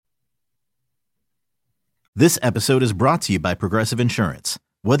This episode is brought to you by Progressive Insurance.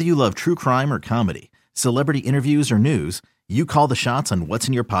 Whether you love true crime or comedy, celebrity interviews or news, you call the shots on what's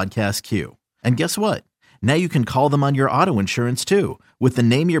in your podcast queue. And guess what? Now you can call them on your auto insurance too with the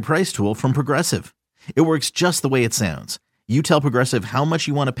Name Your Price tool from Progressive. It works just the way it sounds. You tell Progressive how much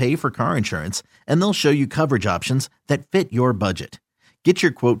you want to pay for car insurance, and they'll show you coverage options that fit your budget. Get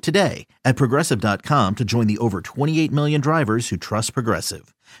your quote today at Progressive.com to join the over 28 million drivers who trust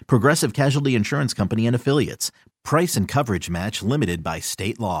Progressive. Progressive Casualty Insurance Company and Affiliates. Price and coverage match limited by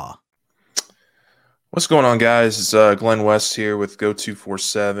state law. What's going on, guys? It's Glenn West here with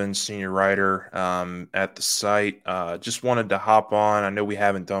Go247, senior writer at the site. Just wanted to hop on. I know we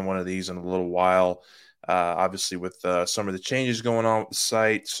haven't done one of these in a little while, obviously with some of the changes going on with the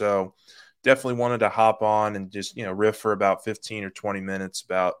site. So definitely wanted to hop on and just, riff for about 15 or 20 minutes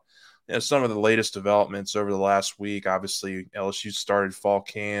about some of the latest developments over the last week. Obviously, LSU started fall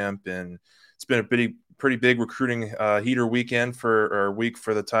camp, and it's been a pretty big recruiting heater weekend for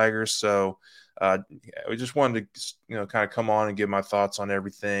the Tigers. So we just wanted to, kind of come on and give my thoughts on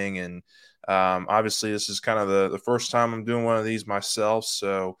everything. And obviously, this is kind of the first time I'm doing one of these myself.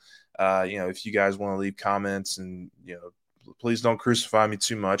 So, if you guys want to leave comments and, please don't crucify me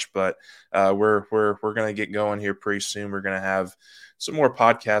too much, but we're going to get going here pretty soon. We're going to have some more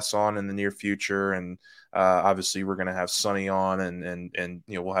podcasts on in the near future, and obviously we're going to have Sonny on, and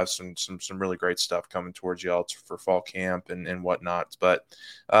we'll have some really great stuff coming towards y'all for fall camp and whatnot. But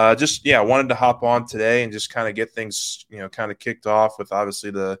I wanted to hop on today and just kind of get things kind of kicked off with obviously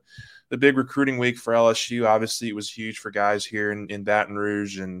the big recruiting week for LSU. Obviously, it was huge for guys here in Baton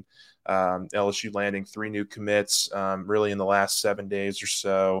Rouge, and LSU landing 3 new commits really in the last 7 days or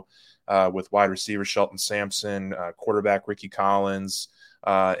so, with wide receiver Shelton Sampson, quarterback Ricky Collins,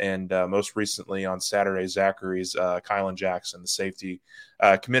 and most recently on Saturday, Zachary's Kylan Jackson, the safety,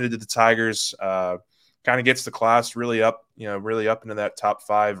 committed to the Tigers. Kind of gets the class really up into that top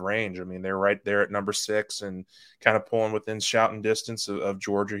 5 range. I mean, they're right there at number 6 and kind of pulling within shouting distance of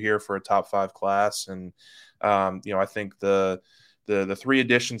Georgia here for a top 5 class. And I think the 3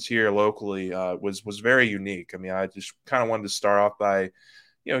 additions here locally was very unique. I mean, I just kind of wanted to start off by,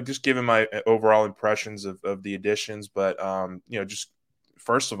 just giving my overall impressions of the additions. But, just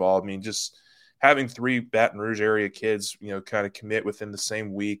first of all, I mean, just having 3 Baton Rouge area kids, kind of commit within the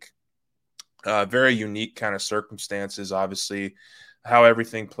same week, very unique kind of circumstances, obviously, how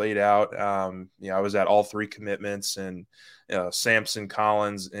everything played out. I was at all 3 commitments, and Sampson,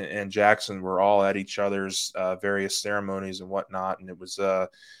 Collins, and Jackson were all at each other's various ceremonies and whatnot. And it was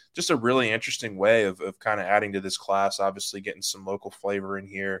just a really interesting way of kind of adding to this class, obviously getting some local flavor in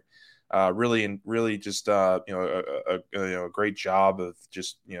here. Really just, a great job of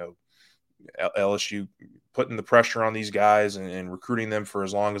just, LSU putting the pressure on these guys and recruiting them for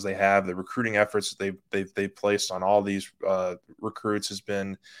as long as they have. The recruiting efforts that they've placed on all these recruits has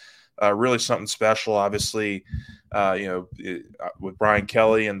been really something special. Obviously, with Brian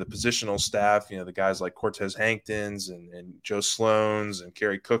Kelly and the positional staff, the guys like Cortez Hankton's and Joe Sloan's and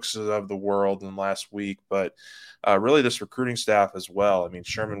Kerry Cooks of the world in last week, but really this recruiting staff as well. I mean,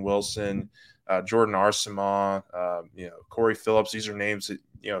 Sherman Wilson, Jordan Arsema, Corey Phillips. These are names that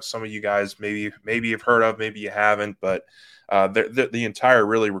some of you guys maybe you've heard of, maybe you haven't, but the entire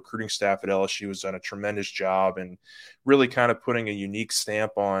really recruiting staff at LSU has done a tremendous job and really kind of putting a unique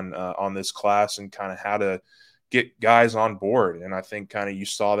stamp on this class and kind of how to get guys on board. And I think kind of you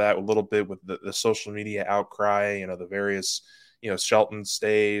saw that a little bit with the social media outcry, the various Shelton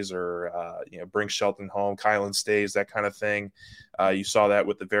stays or bring Shelton home, Kylan stays, that kind of thing. You saw that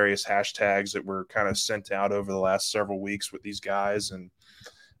with the various hashtags that were kind of sent out over the last several weeks with these guys. And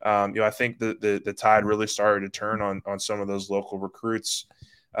I think the tide really started to turn on some of those local recruits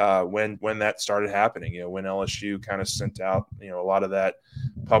when that started happening. When LSU kind of sent out a lot of that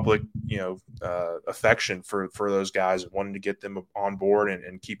public affection for those guys and wanting to get them on board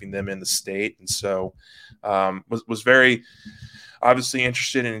and keeping them in the state. And so was very obviously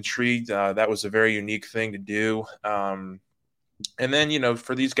interested and intrigued. That was a very unique thing to do. And then,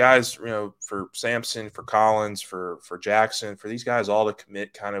 for these guys, for Sampson, for Collins, for Jackson, for these guys all to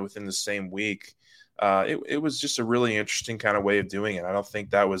commit kind of within the same week, it was just a really interesting kind of way of doing it. I don't think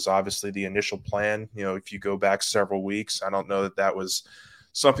that was obviously the initial plan. If you go back several weeks, I don't know that was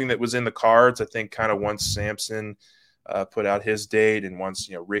something that was in the cards. I think kind of once Sampson put out his date and once,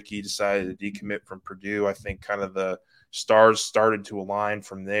 Ricky decided to decommit from Purdue, I think kind of the stars started to align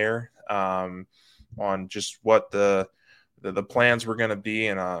from there on just what the plans were going to be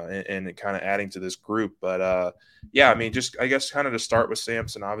and kind of adding to this group. But I mean, just I guess kind of to start with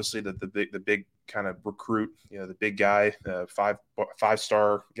Sampson, obviously the big kind of recruit, the big guy,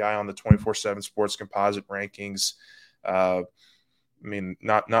 five-star guy on the 24/7 Sports Composite rankings. I mean,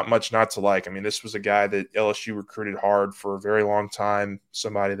 not much not to like. I mean, this was a guy that LSU recruited hard for a very long time,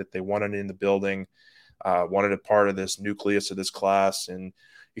 somebody that they wanted in the building, wanted a part of this nucleus of this class, and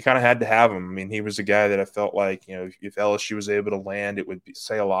you kind of had to have him. I mean, he was a guy that I felt like, if LSU was able to land, it would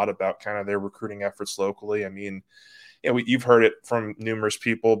say a lot about kind of their recruiting efforts locally. I mean, you've heard it from numerous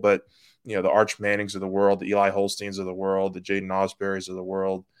people, but, the Arch Mannings of the world, the Eli Holsteins of the world, the Jaden Osberys of the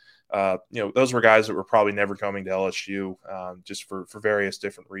world, those were guys that were probably never coming to LSU, just for various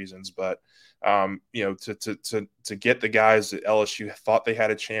different reasons. But, to get the guys that LSU thought they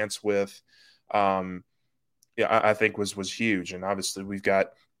had a chance with, I think was huge. And obviously we've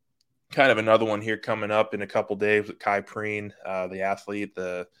got kind of another one here coming up in a couple days with Kai Preen, the athlete,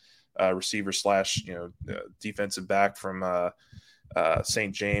 the receiver / defensive back from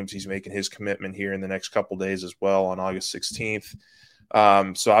St. James. He's making his commitment here in the next couple days as well on August 16th.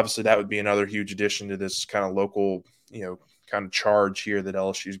 So obviously that would be another huge addition to this kind of local, kind of charge here that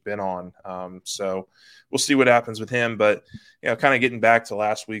LSU's been on. So we'll see what happens with him, but, kind of getting back to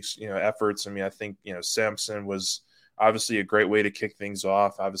last week's, efforts. I mean, I think, Sampson was obviously a great way to kick things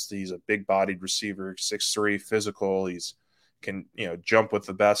off. Obviously he's a big bodied receiver, 6'3", physical. He's can, jump with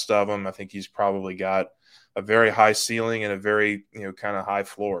the best of them. I think he's probably got a very high ceiling and a very, kind of high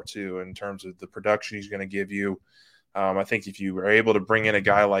floor too, in terms of the production he's going to give you. I think if you were able to bring in a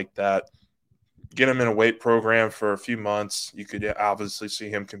guy like that, get him in a weight program for a few months, you could obviously see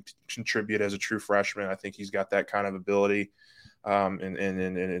him contribute as a true freshman. I think he's got that kind of ability, and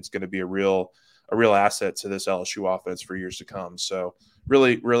it's going to be a real asset to this LSU offense for years to come. So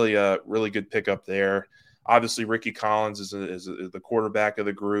really good pickup there. Obviously, Ricky Collins is the quarterback of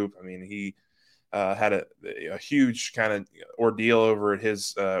the group. I mean, he had a huge kind of ordeal over at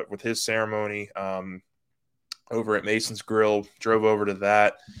his with his ceremony over at Mason's Grill. Drove over to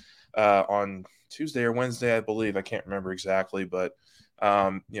that on Tuesday or Wednesday, I believe. I can't remember exactly, but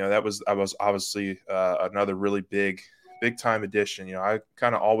that was obviously another really big time addition. I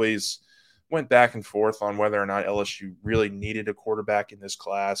kind of always went back and forth on whether or not LSU really needed a quarterback in this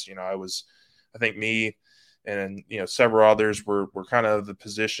class. I think me and several others were kind of the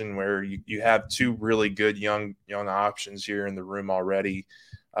position where you have two really good young options here in the room already.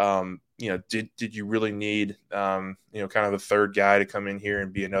 Did you really need kind of a third guy to come in here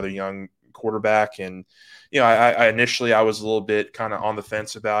and be another young quarterback? And I initially I was a little bit kind of on the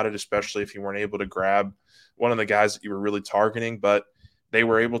fence about it, especially if you weren't able to grab one of the guys that you were really targeting, but they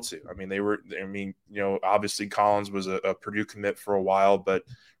were able to. Obviously Collins was a Purdue commit for a while, but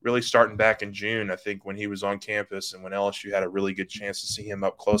really starting back in June, I think when he was on campus and when LSU had a really good chance to see him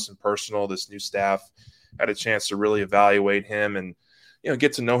up close and personal, this new staff had a chance to really evaluate him and,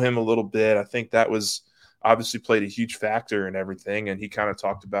 get to know him a little bit. I think that was obviously played a huge factor in everything. And he kind of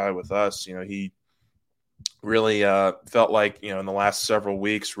talked about it with us. He really felt like, in the last several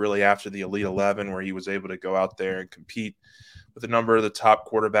weeks, really after the Elite 11, where he was able to go out there and compete with a number of the top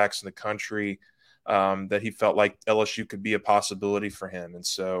quarterbacks in the country, that he felt like LSU could be a possibility for him. And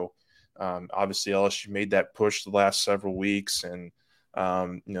so obviously LSU made that push the last several weeks and,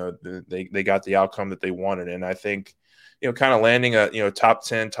 they got the outcome that they wanted. And I think, kind of landing a top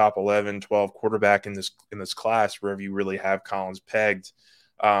 10, top 11, 12 quarterback in this class, wherever you really have Collins pegged,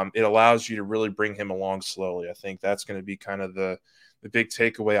 it allows you to really bring him along slowly. I think that's going to be kind of the big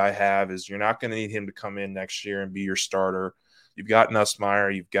takeaway I have is you're not going to need him to come in next year and be your starter. You've got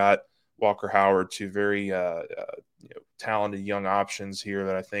Nussmeier, you've got Walker Howard, two very talented young options here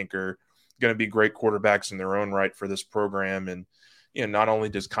that I think are going to be great quarterbacks in their own right for this program. And not only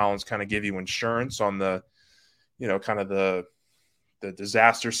does Collins kind of give you insurance on the kind of the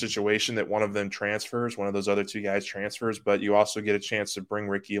disaster situation that one of them transfers, one of those other two guys transfers, but you also get a chance to bring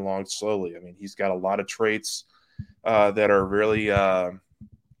Ricky along slowly. I mean, he's got a lot of traits that are really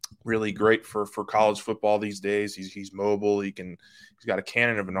great for college football these days. He's mobile. He's got a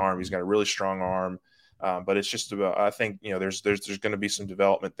cannon of an arm. He's got a really strong arm. But it's just about, I think, there's going to be some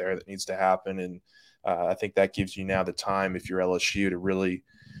development there that needs to happen. And I think that gives you now the time, if you're LSU, to really,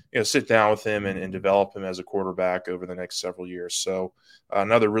 sit down with him and develop him as a quarterback over the next several years. So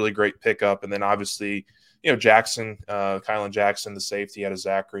another really great pickup. And then obviously, Jackson, Kylan Jackson, the safety out of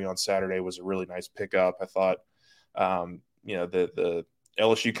Zachary on Saturday, was a really nice pickup. I thought, the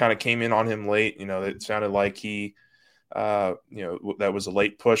LSU kind of came in on him late. It sounded like he, that was a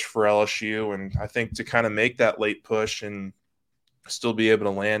late push for LSU. And I think to kind of make that late push and still be able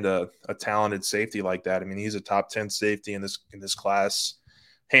to land a talented safety like that. I mean, he's a top 10 safety in this class,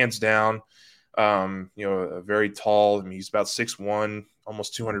 hands down. Very tall. I mean, he's about 6'1",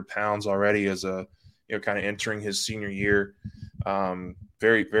 almost 200 pounds already as kind of entering his senior year.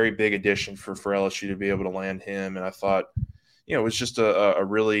 Very, very big addition for LSU to be able to land him. And I thought, it was just a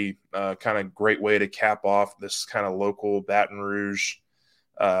really kind of great way to cap off this kind of local Baton Rouge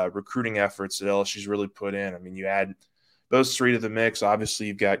recruiting efforts that LSU's really put in. I mean, you add those three to the mix. Obviously,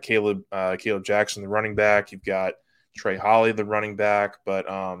 you've got Caleb Jackson, the running back. You've got Trey Holly, the running back. But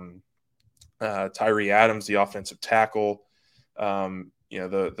Tyree Adams, the offensive tackle. That's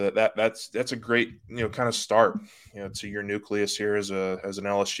a great kind of start to your nucleus here as an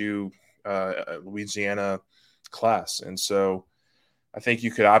LSU Louisiana class. And so I think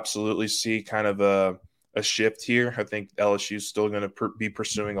you could absolutely see kind of a shift here. I think LSU is still going to be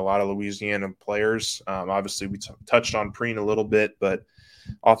pursuing a lot of Louisiana players. Obviously, we touched on Preen a little bit, but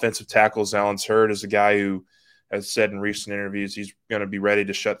offensive tackle Zalance Hurd is a guy who has said in recent interviews he's going to be ready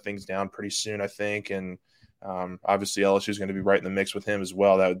to shut things down pretty soon, I think. And obviously, LSU is going to be right in the mix with him as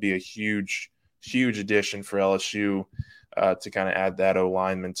well. That would be a huge, huge addition for LSU to kind of add that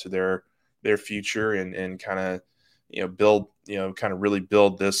O-lineman to their future and kind of build really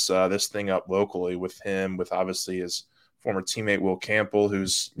build this thing up locally with him, with obviously his former teammate Will Campbell,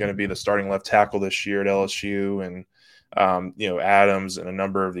 who's going to be the starting left tackle this year at LSU, and Adams and a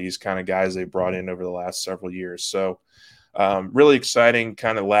number of these kind of guys they brought in over the last several years. So really exciting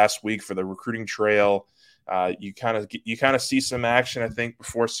kind of last week for the recruiting trail. You kind of see some action, I think,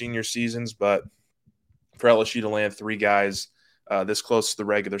 before senior seasons, but for LSU to land three guys this close to the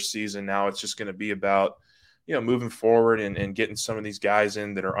regular season, now it's just going to be about moving forward and getting some of these guys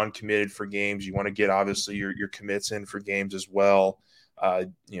in that are uncommitted for games. You want to get obviously your commits in for games as well.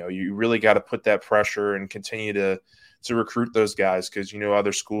 You really got to put that pressure and continue to recruit those guys, because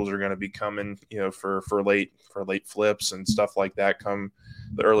other schools are going to be coming for late flips and stuff like that come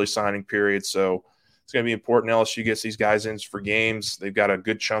the early signing period. So it's going to be important LSU gets these guys in for games. They've got a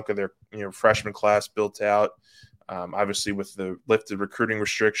good chunk of their freshman class built out. Obviously, with the lifted recruiting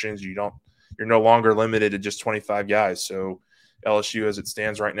restrictions, you're no longer limited to just 25 guys. So LSU, as it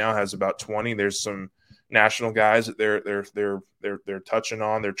stands right now, has about 20. There's some national guys that they're touching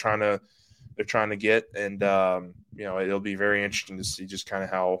on. They're trying to get, and it'll be very interesting to see just kind of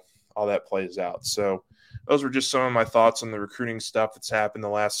how all that plays out. So those were just some of my thoughts on the recruiting stuff that's happened the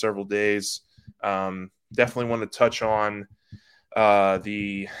last several days. Definitely want to touch on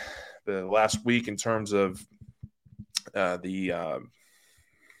the last week in terms of the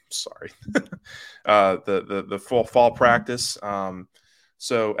full fall practice.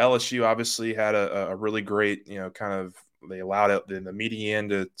 So LSU obviously had a really great, they allowed it in the media end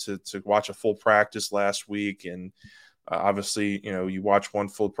to watch a full practice last week. And obviously, you watch one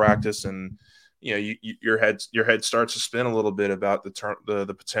full practice and, your head starts to spin a little bit about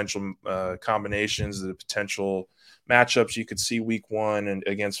the potential combinations, the potential matchups you could see week one and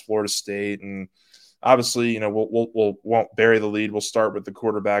against Florida State. And obviously, we won't bury the lead. We'll start with the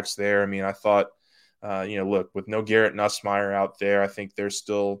quarterbacks there. I mean, I thought, look, with no Garrett Nussmeier out there, I think there's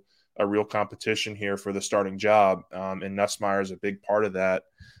still a real competition here for the starting job. And Nussmeier is a big part of that.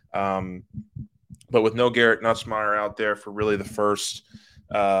 But with no Garrett Nussmeier out there for really the first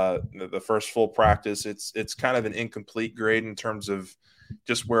full practice, it's kind of an incomplete grade in terms of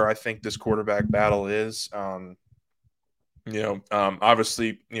just where I think this quarterback battle is.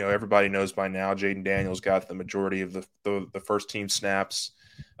 Obviously, everybody knows by now Jaden Daniels got the majority of the first team snaps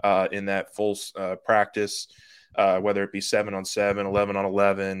in that full practice, whether it be 7-on-7,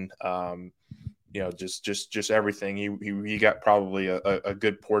 11-on-11, just everything. He got probably a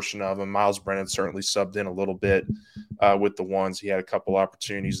good portion of them. Miles Brennan certainly subbed in a little bit with the ones. He had a couple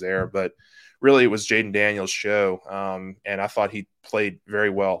opportunities there, but really it was Jaden Daniels' show, and I thought he played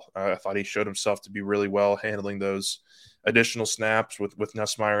very well. I thought he showed himself to be really well handling those additional snaps with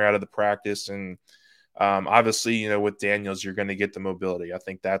Nussmeier out of the practice. And obviously, with Daniels, you're going to get the mobility. I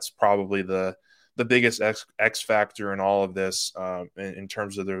think that's probably the biggest X factor in all of this in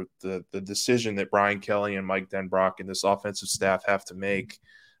terms of the decision that Brian Kelly and Mike Denbrock and this offensive staff have to make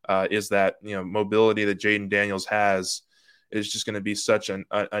is that, mobility that Jaden Daniels has is just going to be such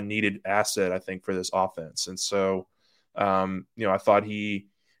a needed asset, I think, for this offense. And so, I thought he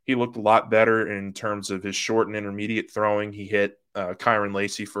looked a lot better in terms of his short and intermediate throwing. He hit Kyron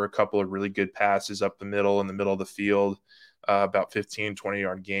Lacey for a couple of really good passes up the middle, in the middle of the field, about 15,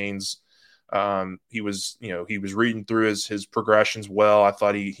 20-yard gains. He was reading through his progressions well. I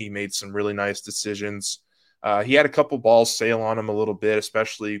thought he made some really nice decisions. He had a couple balls sail on him a little bit,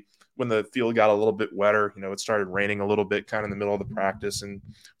 especially when the field got a little bit wetter. It started raining a little bit kind of in the middle of the practice, and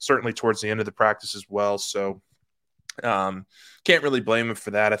certainly towards the end of the practice as well. So can't really blame him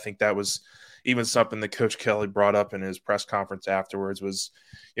for that. I think that was even something that Coach Kelly brought up in his press conference afterwards was,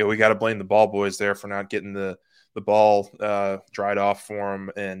 we got to blame the ball boys there for not getting the ball dried off for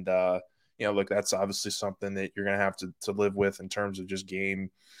them. And, look, that's obviously something that you're going to have to live with in terms of just game,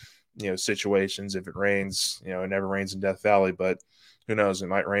 situations. If it rains, it never rains in Death Valley, but who knows? It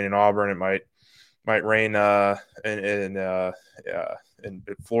might rain in Auburn. It might rain in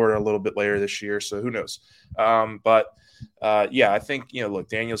Florida a little bit later this year. So who knows? I think, look,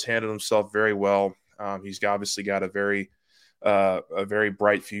 Daniels handled himself very well. He's obviously got a very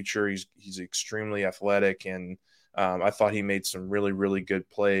bright future. He's extremely athletic, and I thought he made some really, really good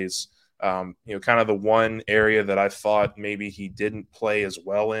plays. Kind of the one area that I thought maybe he didn't play as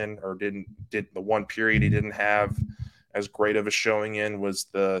well in, or did the one period he didn't have as great of a showing in, was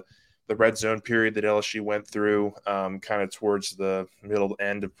the red zone period that LSU went through, kind of towards the middle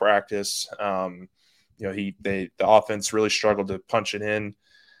end of practice. The offense really struggled to punch it in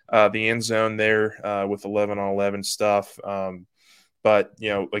the end zone there with 11 on 11 stuff. But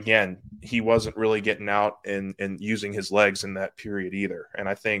again, he wasn't really getting out and using his legs in that period either. And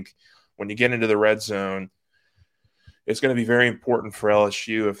I think when you get into the red zone, it's going to be very important for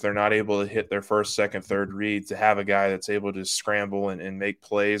LSU, if they're not able to hit their first, second, third read, to have a guy that's able to scramble and make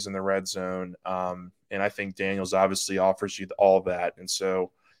plays in the red zone. And I think Daniels obviously offers you all of that. And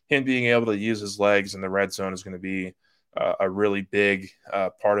so him being able to use his legs in the red zone is going to be a really big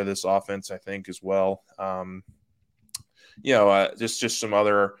part of this offense, I think, as well. Just some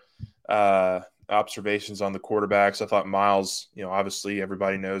other observations on the quarterbacks. I thought Miles, obviously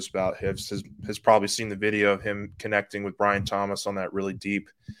everybody knows about has probably seen the video of him connecting with Brian Thomas on that really deep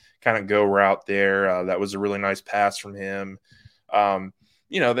kind of go route there. That was a really nice pass from him.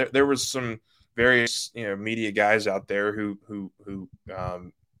 There was some various, media guys out there who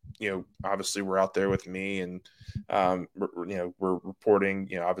obviously were out there with me, and, were reporting,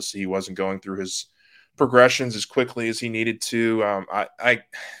 obviously he wasn't going through his progressions as quickly as he needed to.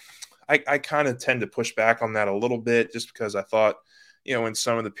 I kind of tend to push back on that a little bit, just because I thought, in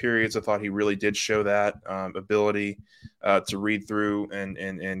some of the periods, I thought he really did show that ability to read through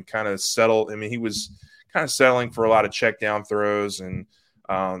and kind of settle. I mean, he was kind of settling for a lot of check down throws, and,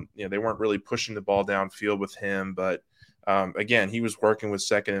 they weren't really pushing the ball downfield with him. But again, he was working with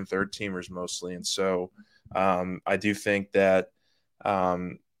second and third teamers mostly. And so I do think that,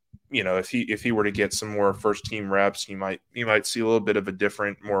 if he were to get some more first team reps, you might see a little bit of a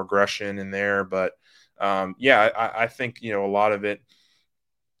different, more aggression in there. But I think, a lot of it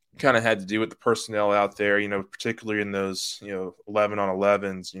kind of had to do with the personnel out there, particularly in those, 11 on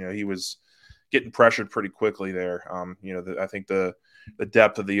 11s, he was getting pressured pretty quickly there. I think the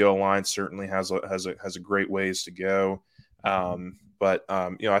depth of the O-line certainly has a great ways to go.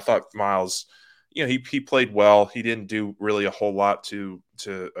 I thought Miles, he played well. He didn't do really a whole lot to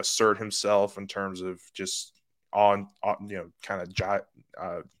assert himself in terms of just kind of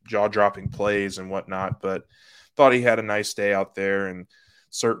jaw-dropping plays and whatnot. But thought he had a nice day out there, and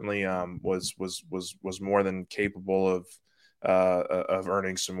certainly was more than capable of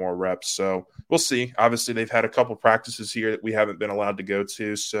earning some more reps. So we'll see. Obviously, they've had a couple practices here that we haven't been allowed to go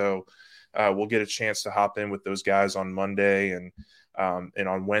to, so we'll get a chance to hop in with those guys on Monday, and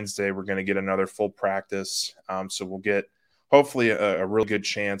on Wednesday we're going to get another full practice. So we'll get hopefully a real good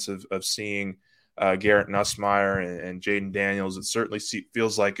chance of seeing Garrett Nussmeier and Jaden Daniels. It certainly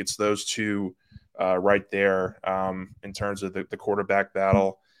feels like it's those two right there in terms of the quarterback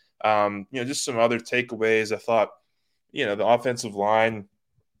battle. Just some other takeaways. I thought, the offensive line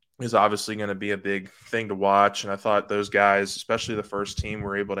is obviously going to be a big thing to watch. And I thought those guys, especially the first team,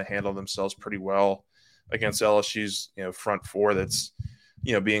 were able to handle themselves pretty well against LSU's, front four that's,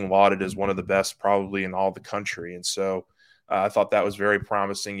 being lauded as one of the best probably in all the country. And so I thought that was very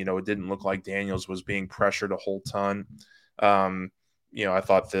promising. It didn't look like Daniels was being pressured a whole ton. I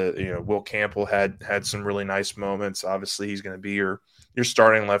thought Will Campbell had some really nice moments. Obviously, he's going to be your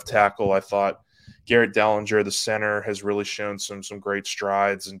starting left tackle. I thought Garrett Dellinger, the center, has really shown some great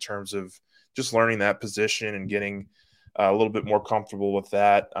strides in terms of just learning that position and getting a little bit more comfortable with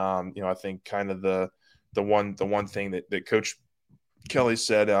that. I think kind of the one thing that Coach Kelly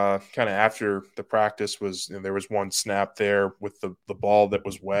said kind of after the practice was, there was one snap there with the ball that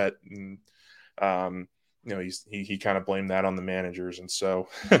was wet, and he kind of blamed that on the managers. And so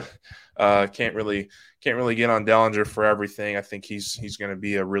can't really get on Dellinger for everything. I think he's going to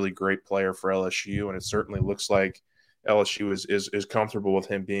be a really great player for LSU, and it certainly looks like LSU is comfortable with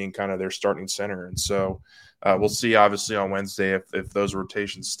him being kind of their starting center. And so we'll see obviously on Wednesday if those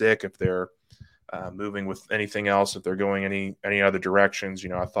rotations stick, if they're moving with anything else, if they're going any other directions.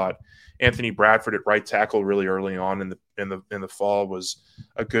 I thought Anthony Bradford at right tackle really early on in the fall was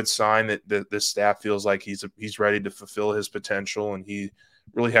a good sign that this staff feels like he's ready to fulfill his potential, and he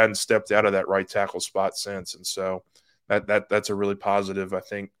really hadn't stepped out of that right tackle spot since. And so that's a really positive, I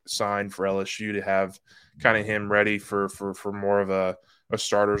think, sign for LSU to have kind of him ready for more of a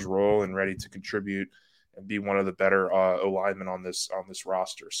starter's role and ready to contribute and be one of the better O-linemen on this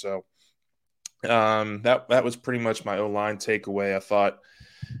roster. So that was pretty much my O-line takeaway. I thought,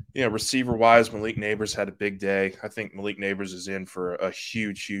 receiver wise, Malik Nabers had a big day. I think Malik Nabers is in for a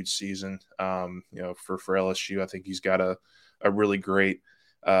huge season. For LSU, I think he's got a really great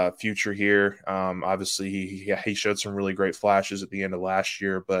future here. Obviously he showed some really great flashes at the end of last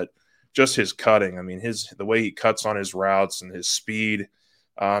year, but just his cutting, the way he cuts on his routes and his speed,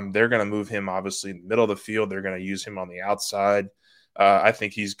 they're going to move him obviously in the middle of the field. They're going to use him on the outside. I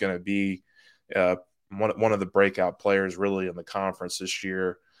think he's going to be one of the breakout players really in the conference this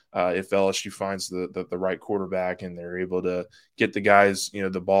year. If LSU finds the right quarterback and they're able to get the guys, the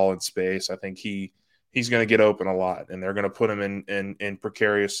ball in space, I think he's going to get open a lot, and they're going to put him in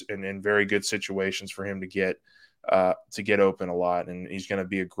precarious and in very good situations for him to get open a lot. And he's going to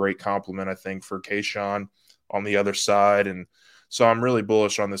be a great complement, I think, for Kayshawn on the other side. And so I'm really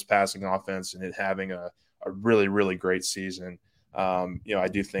bullish on this passing offense and it having a really, really great season. I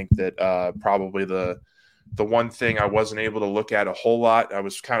do think that probably the one thing I wasn't able to look at a whole lot, I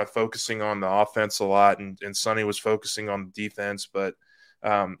was kind of focusing on the offense a lot, and Sonny was focusing on the defense. But,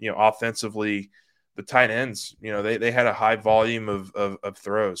 offensively, the tight ends, they had a high volume of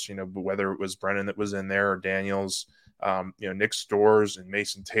throws, whether it was Brennan that was in there or Daniels, Nick Storrs and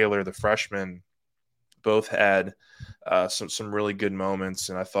Mason Taylor, the freshman, both had some really good moments.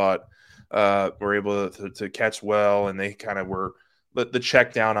 And I thought were able to catch well, and they kind of were the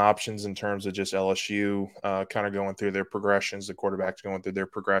check down options in terms of just LSU kind of going through their progressions, the quarterbacks going through their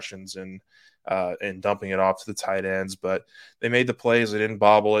progressions and dumping it off to the tight ends. But they made the plays. They didn't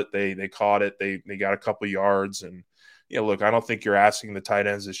bobble it. They caught it. They got a couple yards. And, look, I don't think you're asking the tight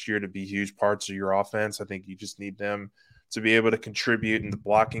ends this year to be huge parts of your offense. I think you just need them to be able to contribute in the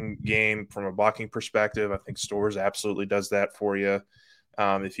blocking game from a blocking perspective. I think Storrs absolutely does that for you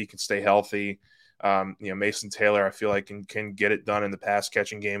if he can stay healthy. Mason Taylor, I feel like can get it done in the pass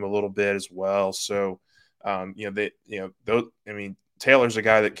catching game a little bit as well. So, Taylor's a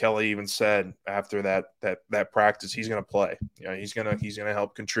guy that Kelly even said after that practice, he's going to play. He's going to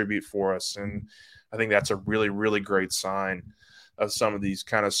help contribute for us, and I think that's a really, really great sign of some of these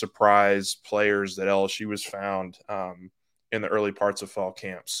kind of surprise players that LSU has found in the early parts of fall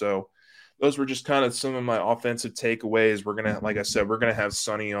camp. So those were just kind of some of my offensive takeaways. Like I said, we're going to have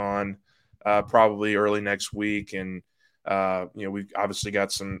Sonny on probably early next week. And, we've obviously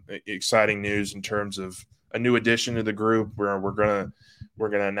got some exciting news in terms of a new addition to the group where we're going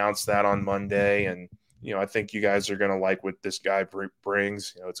to announce that on Monday. And, I think you guys are going to like what this guy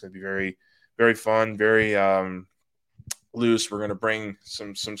brings. It's going to be very, very fun, very loose. We're going to bring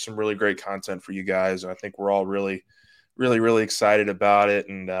some really great content for you guys. And I think we're all really, really, really excited about it.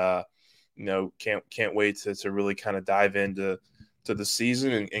 And, can't wait to really kind of dive into the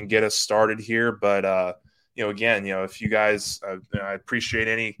season and get us started here. But, again, if you guys, I appreciate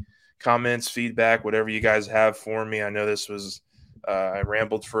any comments, feedback, whatever you guys have for me. I know this was, I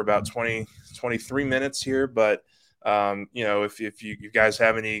rambled for about 23 minutes here, but, if you guys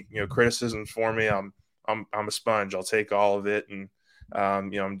have any, criticisms for me, I'm a sponge. I'll take all of it. And,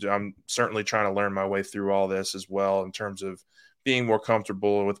 I'm certainly trying to learn my way through all this as well in terms of being more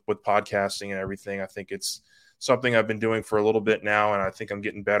comfortable with podcasting and everything. I think it's something I've been doing for a little bit now, and I think I'm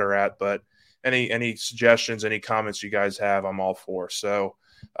getting better at. But any suggestions, any comments you guys have, I'm all for. So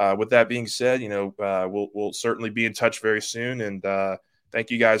with that being said, we'll certainly be in touch very soon. And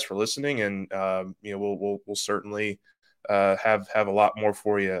thank you guys for listening. And we'll certainly have a lot more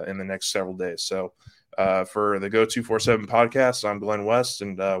for you in the next several days. So for the Go 247 podcast, I'm Glenn West,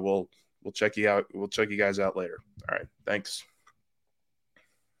 and we'll check you out. We'll check you guys out later. All right, thanks.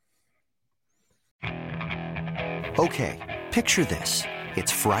 Okay, picture this.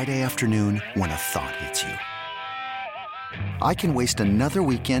 It's Friday afternoon when a thought hits you. I can waste another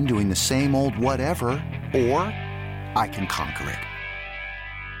weekend doing the same old whatever, or I can conquer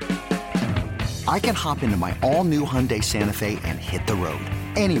it. I can hop into my all-new Hyundai Santa Fe and hit the road.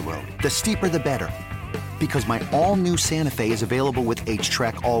 Any road. The steeper, the better. Because my all-new Santa Fe is available with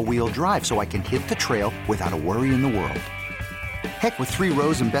H-Track all-wheel drive, so I can hit the trail without a worry in the world. Heck, with 3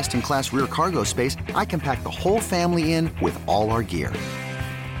 rows and best-in-class rear cargo space, I can pack the whole family in with all our gear.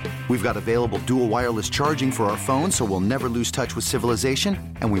 We've got available dual wireless charging for our phones, so we'll never lose touch with civilization,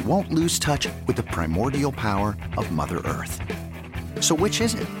 and we won't lose touch with the primordial power of Mother Earth. So which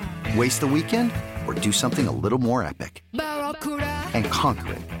is it? Waste the weekend or do something a little more epic? And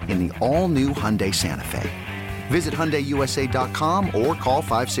conquer it in the all-new Hyundai Santa Fe. Visit HyundaiUSA.com or call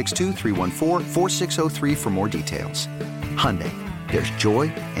 562-314-4603 for more details. Hyundai, there's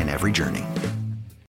joy in every journey.